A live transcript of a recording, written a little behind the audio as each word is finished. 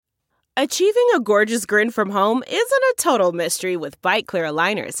Achieving a gorgeous grin from home isn't a total mystery with Byte Clear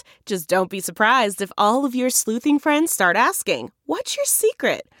aligners. Just don't be surprised if all of your sleuthing friends start asking, "What's your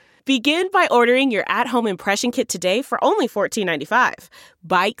secret?" Begin by ordering your at-home impression kit today for only $14.95.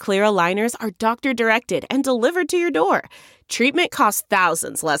 Byte Clear aligners are doctor-directed and delivered to your door. Treatment costs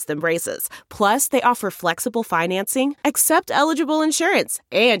thousands less than braces. Plus, they offer flexible financing, accept eligible insurance,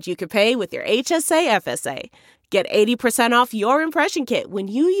 and you can pay with your HSA FSA. Get 80% off your impression kit when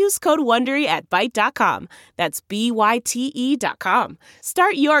you use code WONDERY at Byte.com. That's BYTE.com.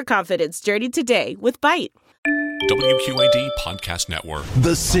 Start your confidence journey today with Byte. WQAD Podcast Network.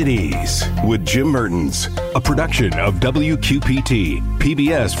 The Cities with Jim Mertens, a production of WQPT,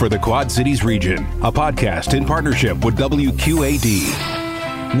 PBS for the Quad Cities region, a podcast in partnership with WQAD.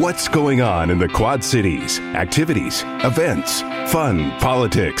 What's going on in the Quad Cities? Activities, events, fun,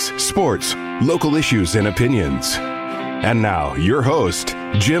 politics, sports, local issues and opinions. And now, your host,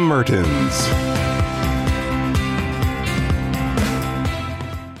 Jim Mertens.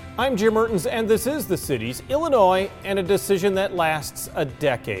 I'm Jim Mertens, and this is The Cities, Illinois, and a decision that lasts a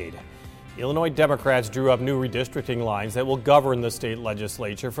decade. Illinois Democrats drew up new redistricting lines that will govern the state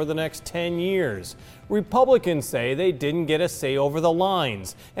legislature for the next 10 years. Republicans say they didn't get a say over the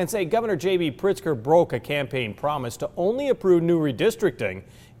lines and say Governor J.B. Pritzker broke a campaign promise to only approve new redistricting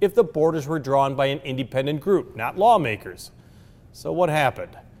if the borders were drawn by an independent group, not lawmakers. So what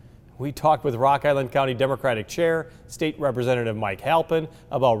happened? We talked with Rock Island County Democratic Chair, State Representative Mike Halpin,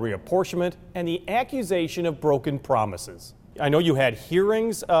 about reapportionment and the accusation of broken promises. I know you had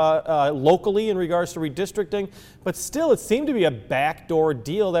hearings locally in regards to redistricting, but still it seemed to be a backdoor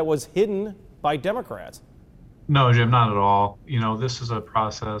deal that was hidden by Democrats. No, Jim, not at all. You know, this is a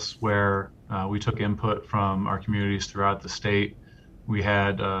process where we took input from our communities throughout the state. We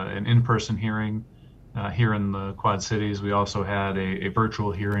had an in-person hearing here in the Quad Cities. We also had a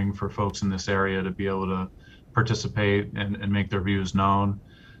virtual hearing for folks in this area to be able to participate and make their views known.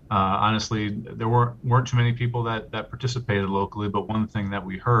 Honestly, there weren't too many people that participated locally, but one thing that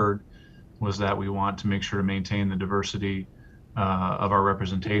we heard was that we want to make sure to maintain the diversity of our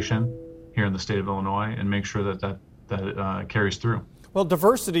representation here in the state of Illinois and make sure that carries through. Well,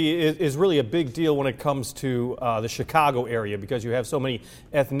 diversity is really a big deal when it comes to the Chicago area because you have so many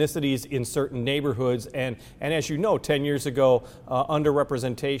ethnicities in certain neighborhoods. And as you know, 10 years ago,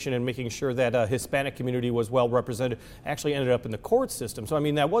 underrepresentation and making sure that Hispanic community was well represented actually ended up in the court system. So, I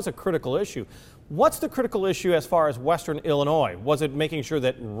mean, that was a critical issue. What's the critical issue as far as Western Illinois? Was it making sure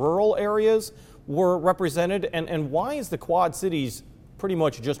that rural areas were represented? And why is the Quad Cities pretty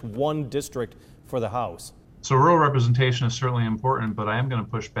much just one district for the House? So rural representation is certainly important, but I am going to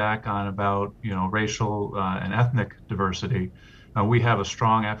push back on about, racial and ethnic diversity. We have a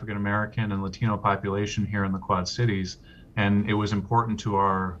strong African American and Latino population here in the Quad Cities, and it was important to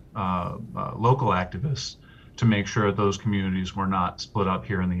our local activists to make sure those communities were not split up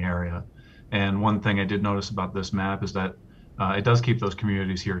here in the area. And one thing I did notice about this map is that it does keep those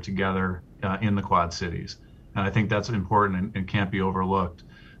communities here together in the Quad Cities. And I think that's important and can't be overlooked.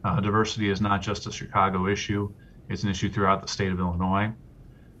 Diversity is not just a Chicago issue, it's an issue throughout the state of Illinois.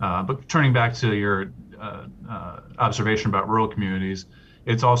 But turning back to your observation about rural communities,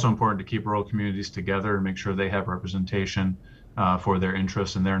 it's also important to keep rural communities together and make sure they have representation for their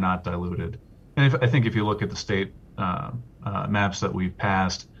interests and they're not diluted. And I think if you look at the state maps that we've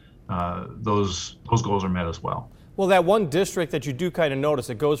passed, those goals are met as well. Well, that one district that you do kind of notice,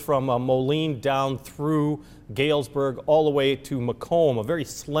 it goes from Moline down through Galesburg all the way to Macomb, a very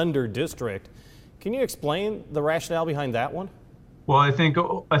slender district. Can you explain the rationale behind that one? Well, I think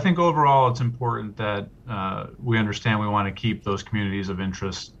overall it's important that we understand we want to keep those communities of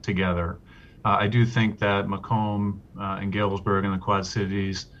interest together. I do think that Macomb and Galesburg and the Quad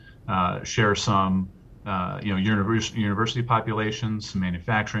Cities share some university populations, some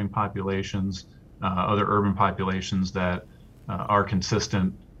manufacturing populations, other urban populations that are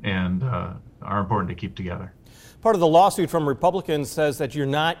consistent and are important to keep together. Part of the lawsuit from Republicans says that you're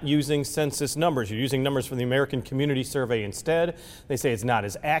not using census numbers. You're using numbers from the American Community Survey instead. They say it's not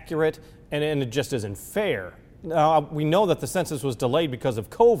as accurate and it just isn't fair. Now, we know that the census was delayed because of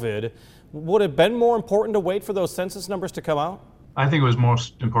COVID. Would it have been more important to wait for those census numbers to come out? I think it was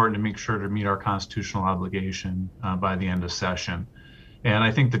most important to make sure to meet our constitutional obligation by the end of session. And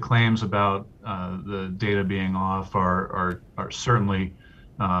I think the claims about the data being off are certainly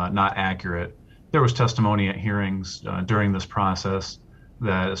not accurate. There was testimony at hearings during this process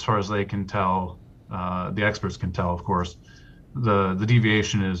that, as far as they can tell, the experts can tell, of course, the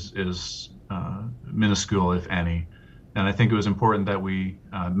deviation is minuscule, if any. And I think it was important that we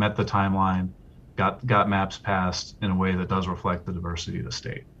met the timeline, got maps passed in a way that does reflect the diversity of the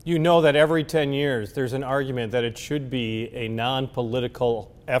state. You know that every 10 years there's an argument that it should be a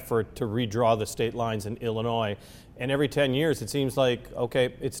non-political effort to redraw the state lines in Illinois. And every 10 years it seems like,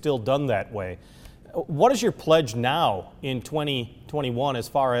 okay, it's still done that way. What is your pledge now in 2021 as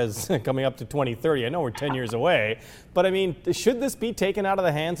far as coming up to 2030? I know we're 10 years away, but I mean, should this be taken out of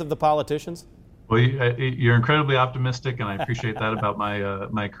the hands of the politicians? Well, you're incredibly optimistic, and I appreciate that about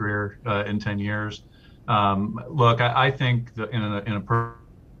my career in 10 years. Look, I think that in a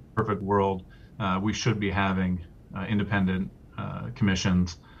perfect world, we should be having independent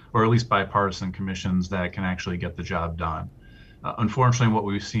commissions, or at least bipartisan commissions that can actually get the job done. Unfortunately, what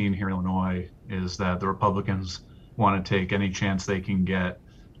we've seen here in Illinois is that the Republicans want to take any chance they can get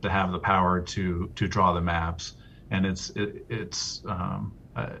to have the power to draw the maps, and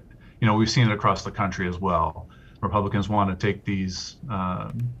we've seen it across the country as well. Republicans want to take these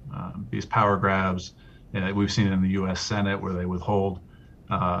power grabs. We've seen it in the U.S. Senate where they withhold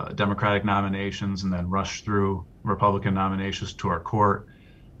Democratic nominations and then rush through Republican nominations to our court.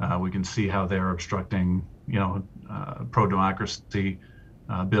 We can see how they're obstructing, pro-democracy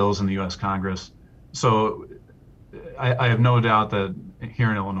bills in the U.S. Congress. So I have no doubt that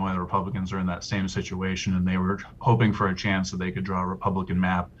here in Illinois, the Republicans are in that same situation, and they were hoping for a chance that they could draw a Republican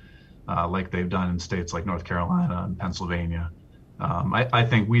map like they've done in states like North Carolina and Pennsylvania. I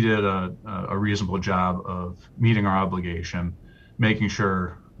think we did a reasonable job of meeting our obligation, making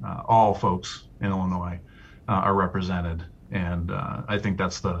sure all folks in Illinois are represented. And I think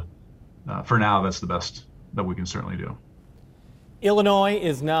for now, that's the best that we can certainly do. Illinois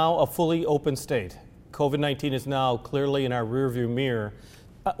is now a fully open state. COVID-19 is now clearly in our rearview mirror.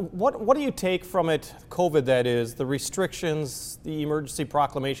 What do you take from it, COVID that is, the restrictions, the emergency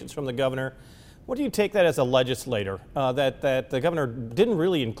proclamations from the governor? What do you take that as a legislator, that the governor didn't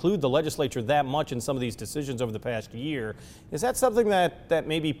really include the legislature that much in some of these decisions over the past year? Is that something that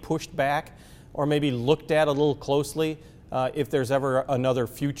may be pushed back or maybe looked at a little closely if there's ever another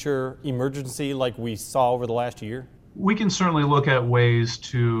future emergency like we saw over the last year? We can certainly look at ways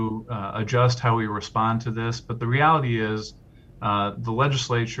to adjust how we respond to this, but the reality is the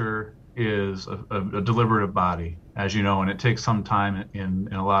legislature is a deliberative body, as you know, and it takes some time in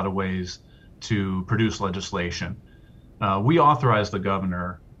a lot of ways to produce legislation. We authorize the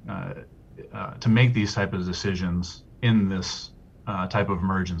governor to make these type of decisions in this type of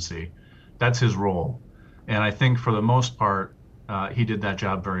emergency. That's his role. And I think for the most part, he did that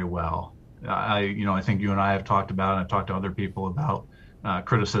job very well. I think you and I have talked about, and I've talked to other people about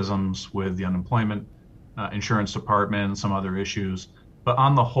criticisms with the unemployment insurance department and some other issues. But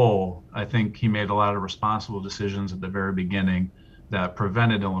on the whole, I think he made a lot of responsible decisions at the very beginning that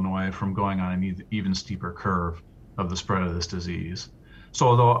prevented Illinois from going on an even steeper curve of the spread of this disease.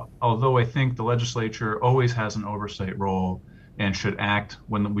 So although I think the legislature always has an oversight role and should act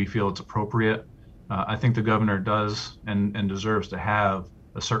when we feel it's appropriate, I think the governor does and deserves to have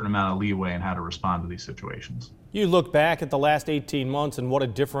a certain amount of leeway in how to respond to these situations. You look back at the last 18 months and what a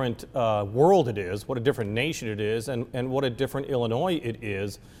different world it is, what a different nation it is, and what a different Illinois it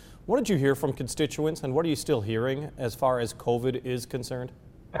is. What did you hear from constituents, and what are you still hearing as far as COVID is concerned?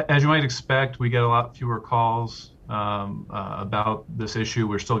 As you might expect, we get a lot fewer calls about this issue.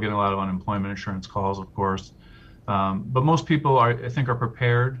 We're still getting a lot of unemployment insurance calls, of course. But most people, I think, are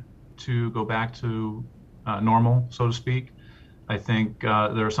prepared to go back to normal, so to speak. I think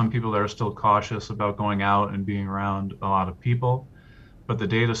there are some people that are still cautious about going out and being around a lot of people. But the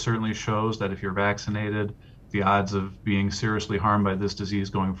data certainly shows that if you're vaccinated, the odds of being seriously harmed by this disease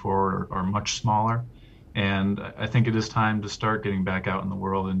going forward are much smaller. And I think it is time to start getting back out in the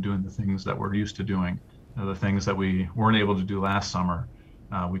world and doing the things that we're used to doing, the things that we weren't able to do last summer,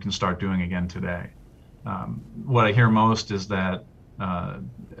 we can start doing again today. What I hear most is that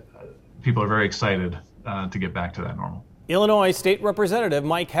people are very excited to get back to that normal. Illinois State Representative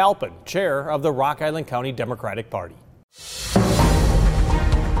Mike Halpin, chair of the Rock Island County Democratic Party.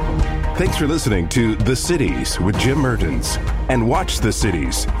 Thanks for listening to The Cities with Jim Mertens. And watch The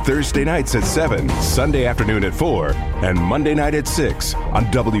Cities Thursday nights at 7, Sunday afternoon at 4, and Monday night at 6 on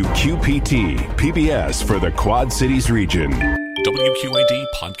WQPT, PBS for the Quad Cities region. WQAD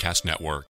Podcast Network.